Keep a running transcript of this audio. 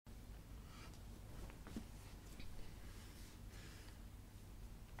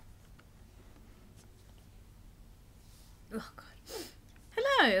Oh god.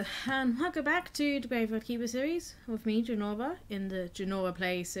 Hello, and welcome back to the Graveyard Keeper series with me, Genora, in the Genora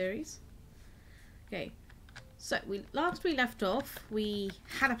Play series. Okay, so last we left off, we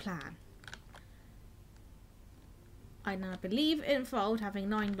had a plan. I now believe it involved having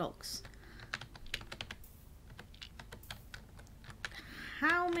 9 logs.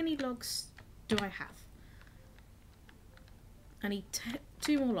 How many logs do I have? I need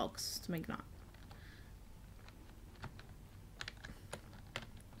 2 more logs to make 9.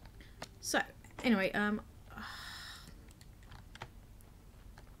 So, anyway,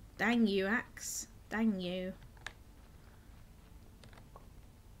 dang you, axe. Dang you.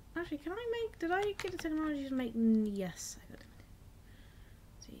 Actually, can I make, did I get the technology to make, yes, I got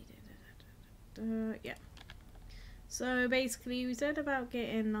it. Yeah. So, basically, we said about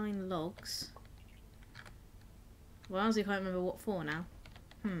getting 9 logs. Well, I honestly can't remember what for now.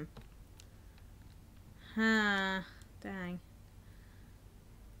 Dang.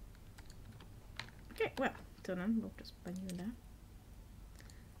 Okay, well, till then, we'll just bang you down.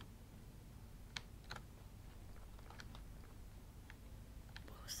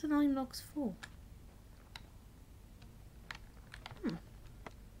 What's the 9 logs for?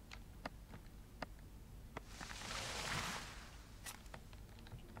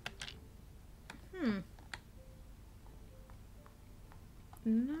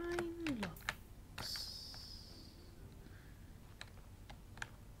 Nine logs.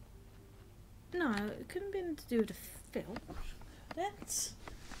 No, it couldn't have been to do with the filch. That's...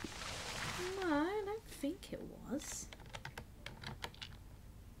 No, I don't think it was.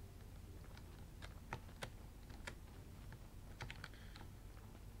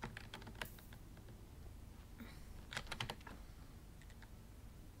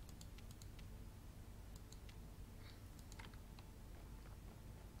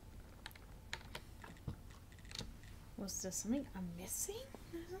 Was there something I'm missing?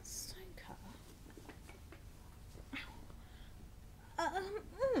 There's a stone cutter.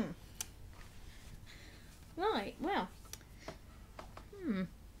 Right, well.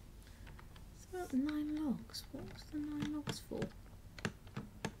 It's about 9 logs. What was the 9 logs for?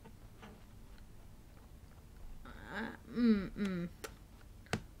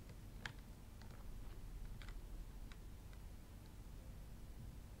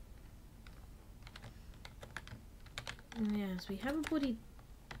 Yes, we have a body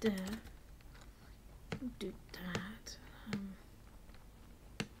there. We'll do that.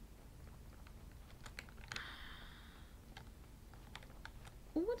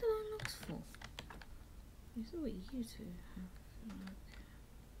 What were the 9 logs for? These are what you two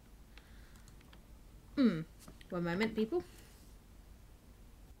have. One moment, people.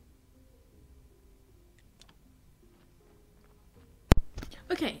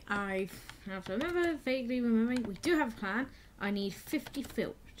 Okay, I have to remember, vaguely remembering, we do have a plan. I need 50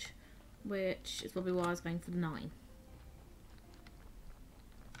 filch, which is probably why I was going for 9.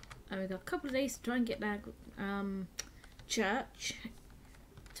 And we've got a couple of days to try and get that church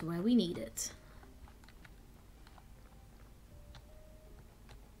to where we need it.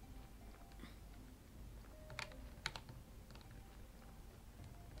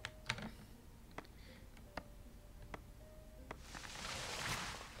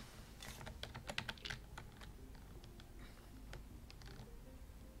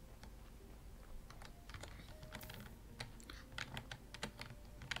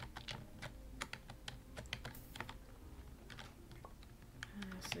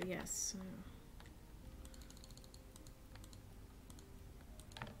 So yes,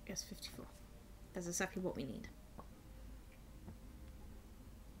 yes, 54. That's exactly what we need.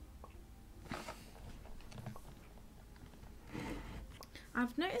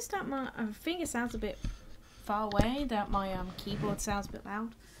 I've noticed that I think it sounds a bit far away, that my keyboard sounds a bit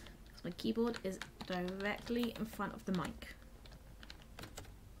loud. Because my keyboard is directly in front of the mic.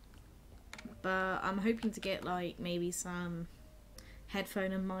 But I'm hoping to get like maybe some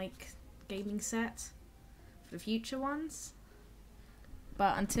headphone and mic gaming set for the future ones.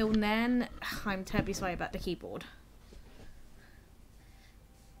 But until then, I'm terribly sorry about the keyboard.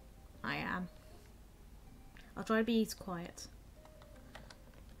 I am. I'll try to be quiet.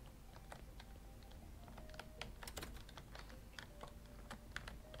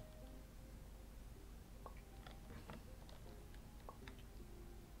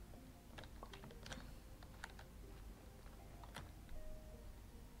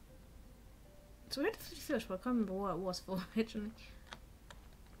 So we had 50 fish, but I can't remember what it was for originally.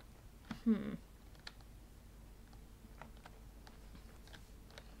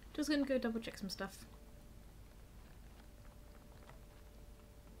 Just gonna go double check some stuff.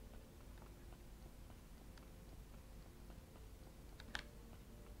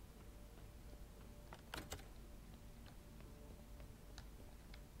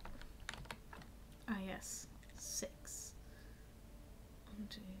 yes, 6. 1,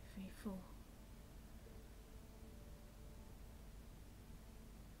 2, 3, 4.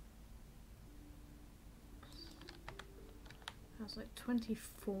 That was like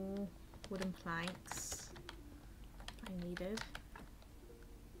 24 wooden planks I needed.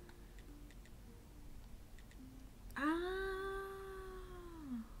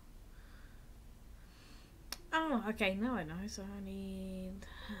 Oh, okay, now I know. So I need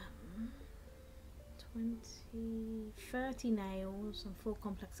 30 nails and 4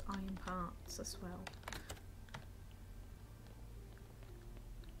 complex iron parts as well.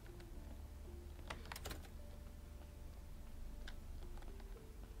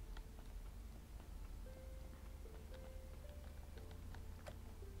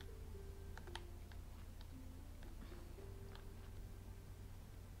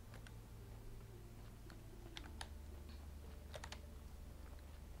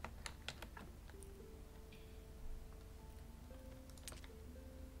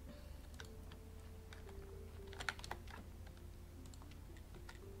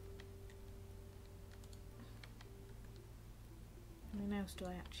 How many nails do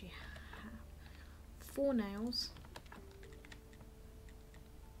I actually have? 4 nails.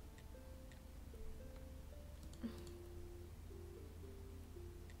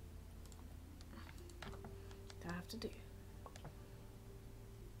 Do I have to do?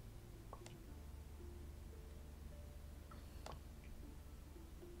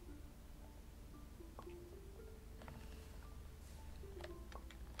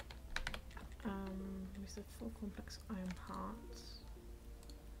 With the 4 complex iron parts.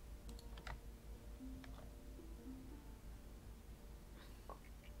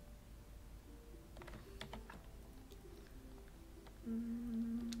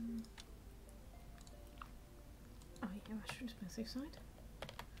 Oh yeah, I should just be on the safe side.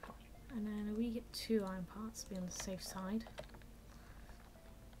 And then we get 2 iron parts to be on the safe side.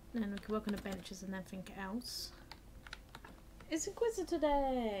 Then we can work on the benches and everything else. It's Inquisitor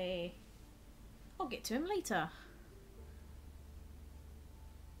Day! I'll get to him later.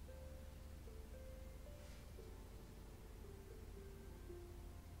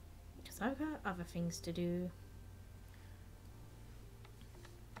 Because I've got other things to do.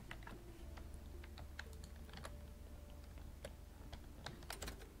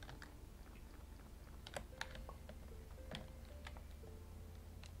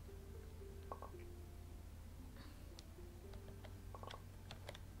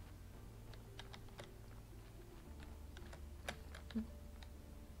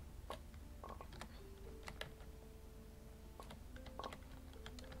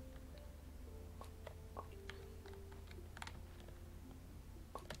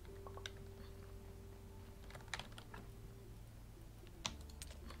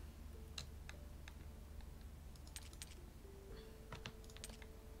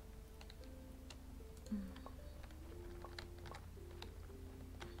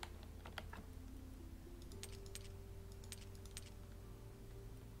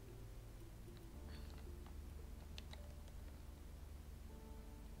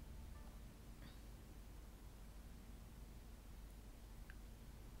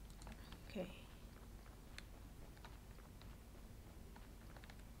 Okay.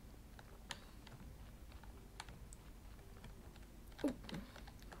 Ooh.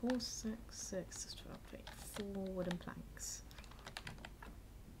 4, 6, 6, 12, 4 wooden planks.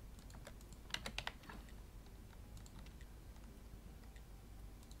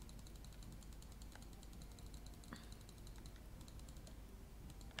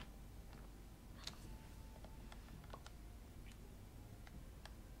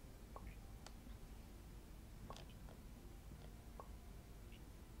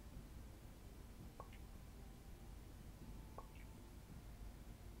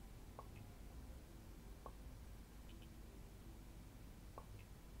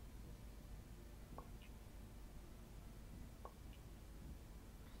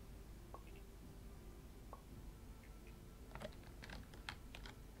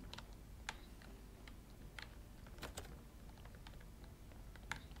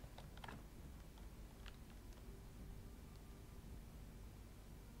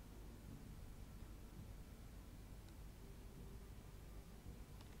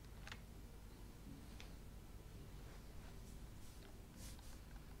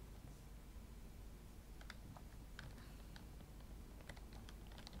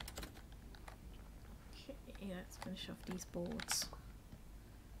 Yeah, let's finish off these boards.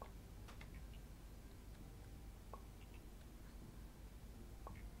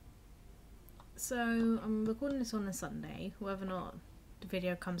 So I'm recording this on a Sunday, whether or not the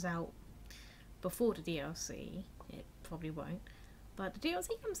video comes out before the DLC. It probably won't. But the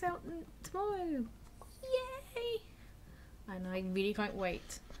DLC comes out tomorrow. Yay! And I really can't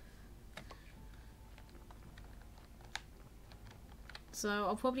wait. So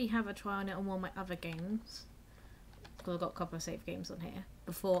I'll probably have a try on it on one of my other games. Because I've got a couple of save games on here.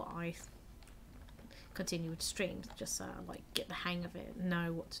 Before I continue with streams. Just so I like get the hang of it.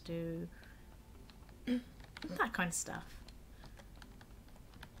 Know what to do. That kind of stuff.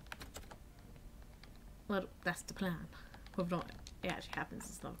 Well, that's the plan. Whether or not it actually happens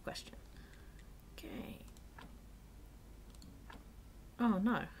is another question. Okay. Oh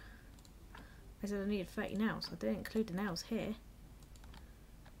no. I said I needed 30 nails. I didn't include the nails here.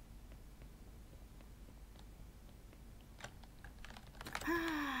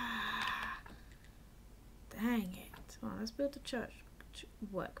 Dang it. Well, let's build a church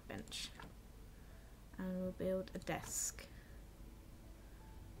workbench. And we'll build a desk.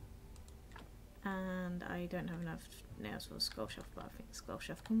 And I don't have enough nails for the skull shelf, but I think the skull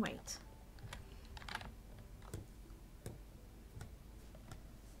shelf can wait.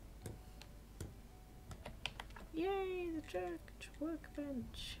 Yay, the church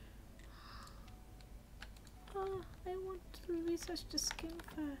workbench. Oh, I want to research the skin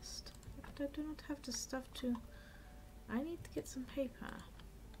first. But I do not have the stuff to... I need to get some paper.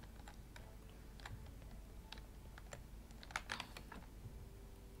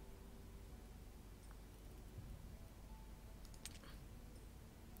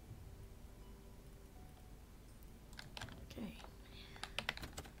 Okay.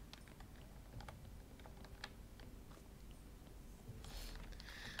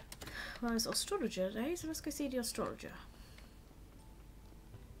 Well, it's astrologer day, so let's go see the astrologer.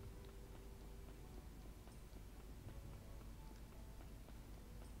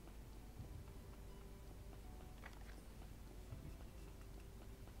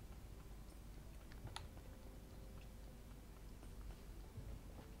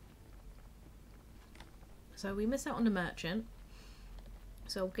 So we miss out on the merchant,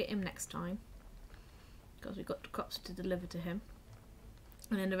 so we'll get him next time because we've got the crops to deliver to him,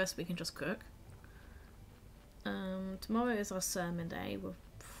 and then the rest we can just cook. Tomorrow is our sermon day. We'll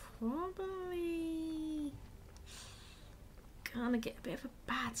probably gonna get a bit of a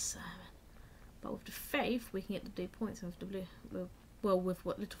bad sermon, but with the faith we can get the blue points, and with the blue, well, with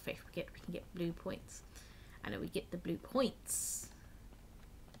what little faith we can get blue points, and then we get the blue points.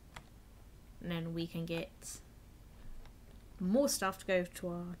 And then we can get more stuff to go to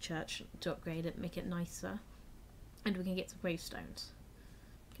our church to upgrade it, make it nicer. And we can get some gravestones.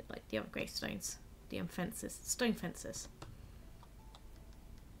 Get like the other gravestones, the fences, stone fences.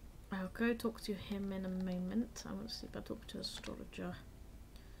 I'll go talk to him in a moment. I want to see if I talk to astrologer.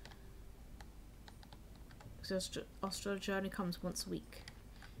 Because astrologer only comes once a week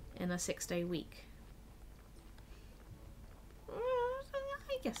in a 6-day week.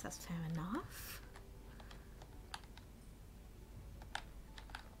 I guess that's fair enough.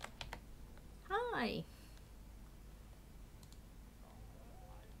 Hi.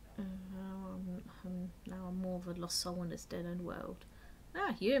 Now I'm more of a lost soul in this dead-end world.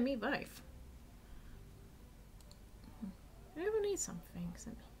 Ah, you and me both. Whoever needs something,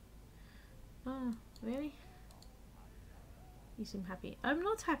 send me. Oh, really? You seem happy. I'm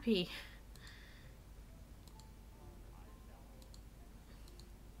not happy.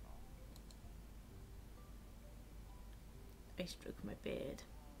 I stroke my beard.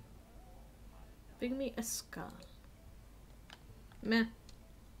 Bring me a skull. Meh. I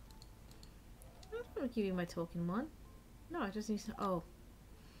don't want to give you my talking one. No, I just need to... Oh.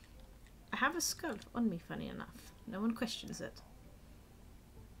 I have a skull on me, funny enough. No one questions it.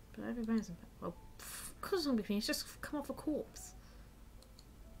 But everybody's... Well, of course zombie thing. It's just come off a corpse.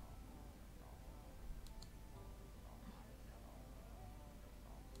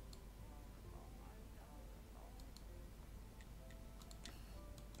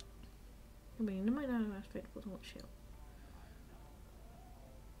 I mean, no matter how to put on shield.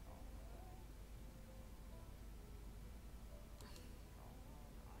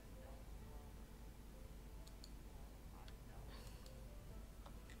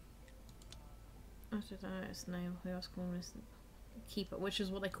 I don't know its name. Who else calling this? Keeper, which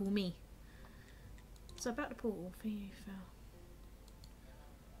is what they call me. So about the portal, you fell.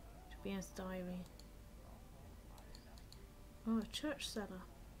 Should be in his diary. Oh, a church cellar.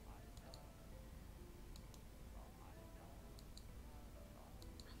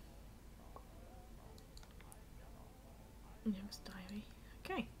 Yeah, his diary.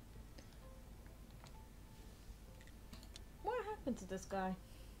 Okay. What happened to this guy?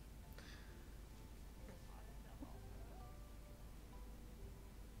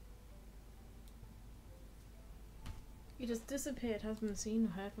 He just disappeared, hasn't been seen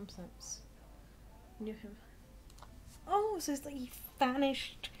or heard from since. Knew him. Oh, so it's like he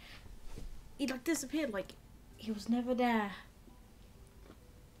vanished. He like disappeared, like he was never there.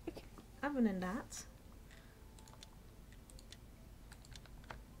 Okay, other than that.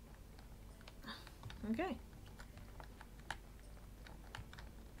 Okay.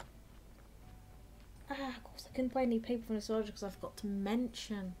 Of course I couldn't buy any paper from the soldier because I forgot to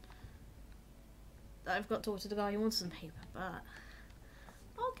mention that I've got to talk to the guy who wants some paper, but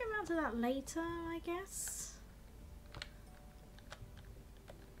I'll get around to that later, I guess.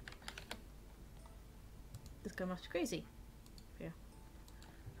 This guy must be crazy. Yeah.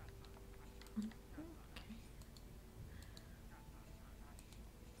 Okay.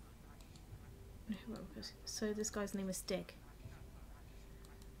 So this guy's name is Stig.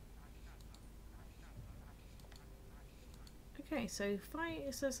 Okay, so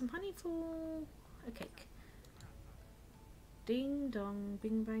some honey for a cake. Ding dong,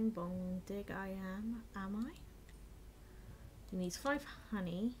 bing bang bong, dig I am I? He needs 5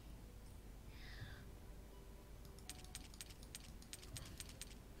 honey.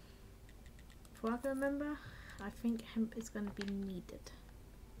 Before I can remember, I think hemp is going to be needed.